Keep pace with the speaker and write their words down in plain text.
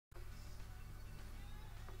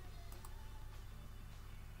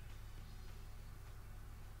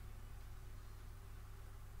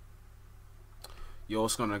Yo,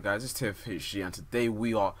 what's going on, guys? It's TFHG, and today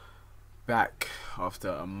we are back after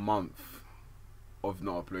a month of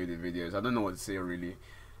not uploading videos. I don't know what to say really.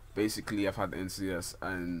 Basically, I've had NCS,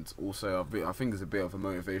 and also I think it's a bit of a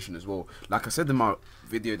motivation as well. Like I said in my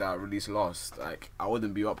video that I released last, like I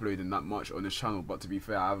wouldn't be uploading that much on this channel, but to be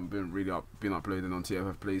fair, I haven't been really been uploading on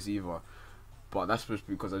TFF Plays either. But that's just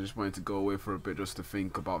because I just wanted to go away for a bit just to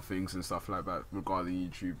think about things and stuff like that regarding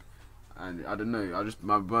YouTube. And I don't know,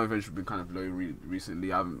 my motivation has been kind of low recently.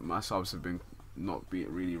 My subs have been not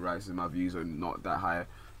really rising, my views are not that high,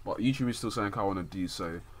 but YouTube is still something I want to do,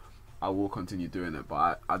 so I will continue doing it.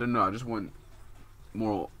 But I don't know, I just want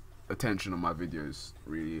more attention on my videos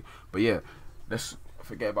really. But yeah, let's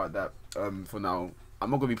forget about that for now.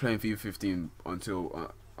 I'm not gonna be playing FIFA 15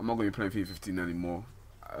 until I'm not gonna be playing FIFA 15 anymore.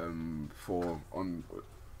 On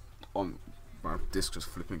my disc just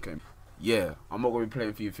flipping came. Yeah, I'm not gonna be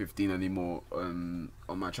playing FIFA 15 anymore on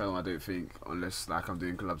my channel, I don't think, unless like I'm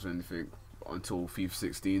doing collabs or anything, until FIFA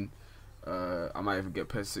 16. I might even get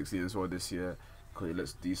PES 16 as well this year because it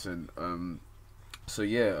looks decent. So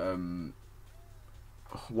yeah,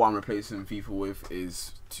 what I'm replacing FIFA with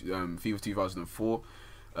is FIFA 2004.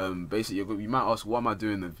 Basically, you might ask, what am I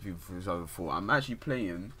doing in FIFA 2004? I'm actually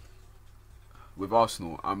playing with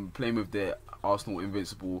Arsenal. I'm playing with the Arsenal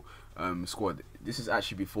Invincible squad. This is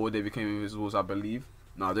actually before they became Invincibles, I believe.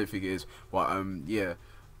 No, I don't think it is. But yeah,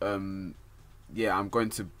 I'm going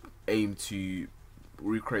to aim to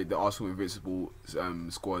recreate the Arsenal Invincible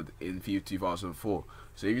squad in FIFA 2004.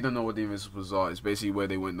 So if you don't know what the Invincibles are, it's basically where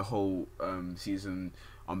they went the whole season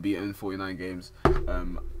unbeaten, 49 games.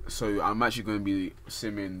 So I'm actually going to be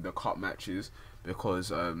simming the cup matches, because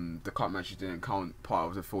the cup matches didn't count part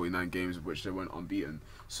of the 49 games which they went unbeaten.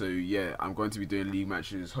 So yeah, I'm going to be doing league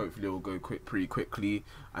matches. Hopefully it will go pretty quickly.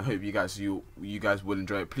 I hope you guys will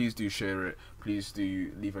enjoy it. Please do share it, please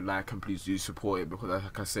do leave a like, and please do support it, because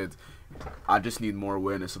like I said, I just need more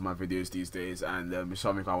awareness of my videos these days, and it's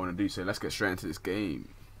something I want to do. So let's get straight into this game.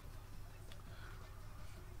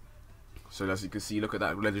 So as you can see, look at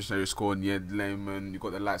that legendary score. Jens Lehmann, you've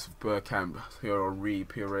got the likes of Bergkamp, Henry,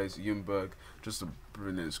 Perez, Ljungberg. Just a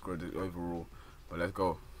brilliant squad overall. But let's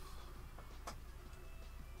go.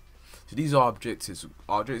 So these are objectives.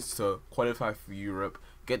 Our objectives to qualify for Europe,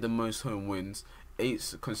 get the most home wins,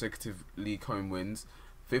 8 consecutive league home wins,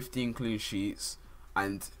 15 clean sheets,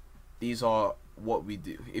 and these are what we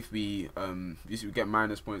do. If we get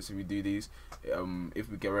minus points if we do these, if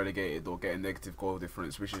we get relegated or get a negative goal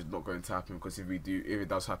difference, which is not going to happen, because if it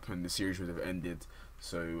does happen, the series would have ended.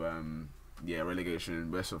 So yeah,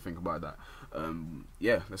 relegation, let's not think about that.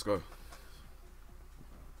 Yeah, let's go.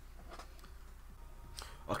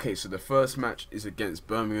 Okay, so the first match is against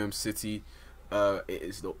Birmingham City. It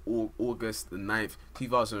is the August the 9th,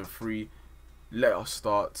 2003. Let us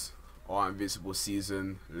start our Invincible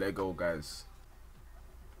season. Let go, guys.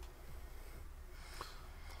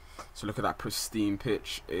 So look at that pristine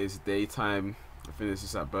pitch. It's daytime. I think this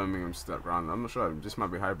is at Birmingham Step Ground. I'm not sure. This might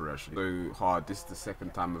be hybrid actually. So hard. This is the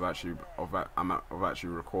second time I'm actually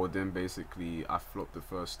recording. Basically, I flopped the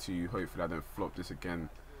first two. Hopefully, I don't flop this again,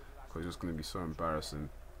 because it's gonna be so embarrassing.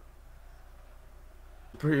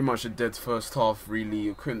 Pretty much a dead first half. Really,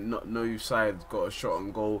 you couldn't. No side got a shot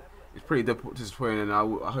on goal. It's pretty disappointing, and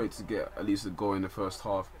I hope to get at least a goal in the first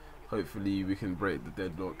half. Hopefully, we can break the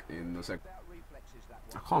deadlock in the second.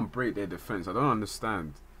 I can't break their defense. I don't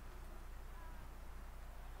understand.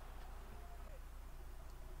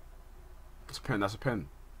 It's a pen. That's a pen.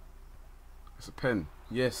 It's a pen.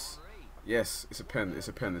 Yes. Yes, it's a pen. It's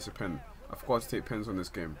a pen. It's a pen. I forgot to take pens on this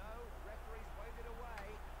game.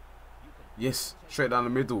 Yes, straight down the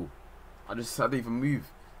middle. I didn't even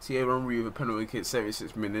move. Thierry Henry with a penalty kick,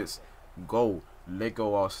 76 minutes. Goal. Let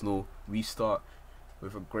go, Arsenal. Restart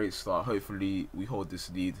with a great start. Hopefully we hold this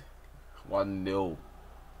lead. 1-0.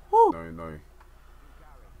 No.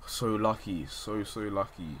 So lucky. So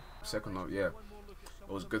lucky. Second half, yeah. It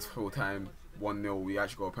was good full time. 1-0. We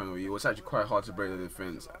actually got a penalty. It was actually quite hard to break the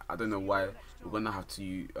defense. I don't know why. We're gonna have to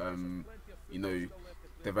you know,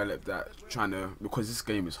 develop that, because this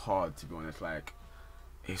game is hard, to be honest. Like,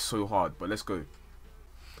 it's so hard. But let's go.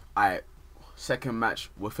 Alright, second match,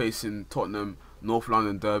 we're facing Tottenham, North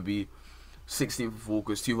London Derby, 16th of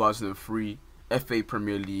August 2003, FA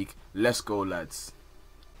Premier League. Let's go, lads.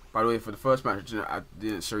 By the way, for the first match, I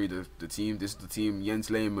didn't show you the team. This is the team: Jens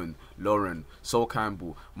Lehmann, Lauren, Sol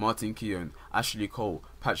Campbell, Martin Keown, Ashley Cole,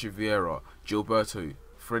 Patrick Vieira, Gilberto,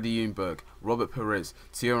 Freddie Ljungberg, Robert Perez,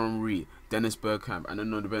 Thierry Henry, Dennis Bergkamp, and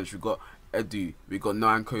then on the bench we've got Edu, we've got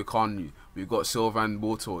Nwankwo Kanu, we've got Sylvain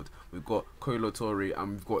Mortord, we've got Kolo Torre,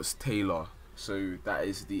 and we've got Taylor. So that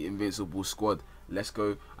is the Invincible squad. Let's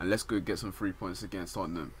go, and let's go get some 3 points against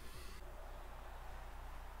Tottenham.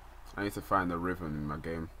 I need to find the rhythm in my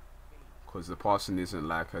game, because the passing isn't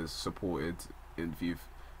like as supported in FIFA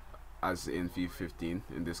as in FIFA 15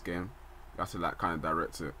 in this game. You have to like kind of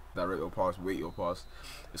direct your pass, wait your pass.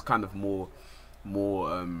 It's kind of more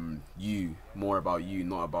about you,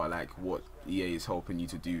 not about like what EA is helping you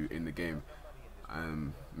to do in the game.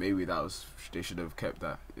 Maybe they should have kept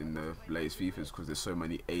that in the latest FIFAs, because there's so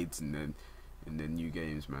many aids in the new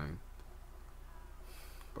games, man.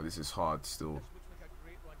 But this is hard still,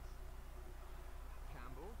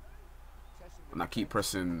 and I keep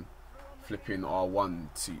pressing flipping R1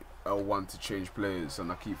 to L1 to change players, and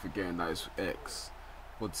I keep forgetting that it's X.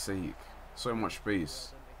 God's sake, so much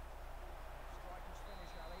space.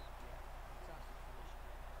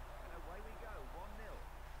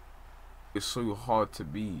 It's so hard to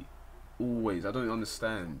beat. Always, I don't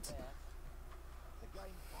understand.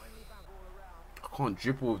 I can't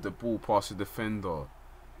dribble with the ball past the defender.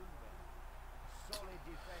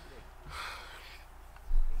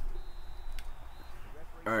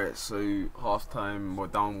 Alright, so half time, we're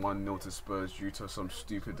down 1-0 to Spurs due to some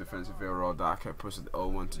stupid defensive error that I kept pressing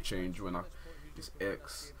L1 to change when it's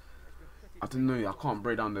X. I don't know, I can't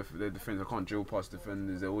break down their defense, I can't drill past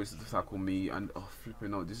defenders, they always tackle me, and oh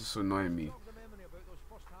flipping out, this is so annoying me.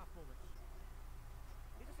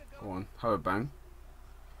 Go on, have a bang.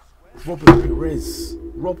 Robert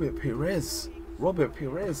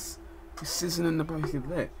Perez. He's sitting in the back of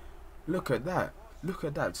there. Look at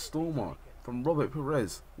that Stormer from Robert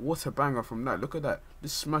Perez. What a banger from that. Look at that.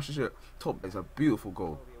 This smashes it top. It's a beautiful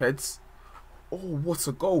goal. Heads. Oh, what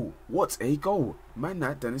a goal. Man,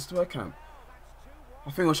 that Dennis Bergkamp. I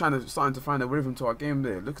think I'm starting to find a rhythm to our game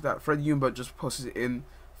there. Look at that. Fred Ljungberg just passes it in.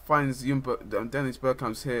 Finds Dennis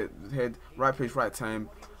Bergkamp's head. Right place, right time.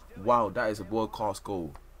 Wow, that is a world-class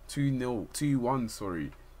goal. 2-0. 2-1,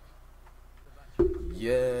 sorry.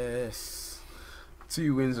 Yes.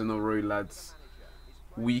 2 wins in a row, lads.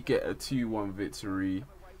 We get a 2-1 victory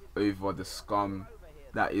over the scum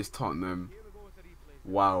that is Tottenham.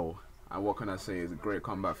 Wow. And what can I say? It's a great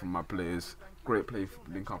comeback from my players. Great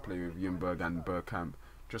link-up play with Ljungberg and Bergkamp.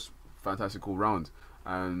 Just fantastic all round.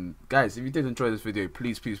 Guys, if you did enjoy this video,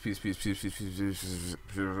 please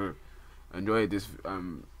enjoy this.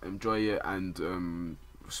 Enjoy it and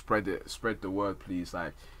spread the word, please.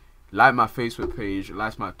 Like my Facebook page,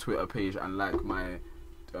 like my Twitter page, and like my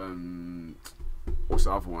what's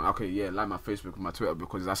the other one? Okay, yeah, like my Facebook and my Twitter,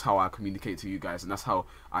 because that's how I communicate to you guys, and that's how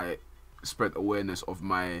I spread awareness of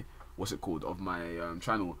my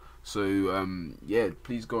channel. So yeah,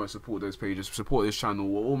 please go and support those pages, support this channel.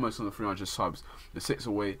 We're almost on the 300 subs, the 6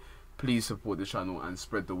 away. Please support the channel and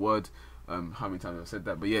spread the word. How many times I've said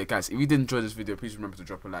that, but yeah, guys, if you did enjoy this video, please remember to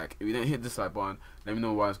drop a like. If you didn't hit this like button, let me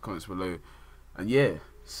know why in the comments below. And yeah,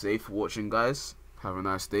 safe for watching, guys. Have a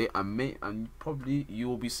nice day, and probably you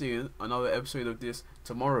will be seeing another episode of this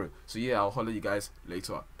tomorrow. So yeah, I'll holler you guys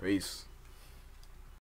later. Peace.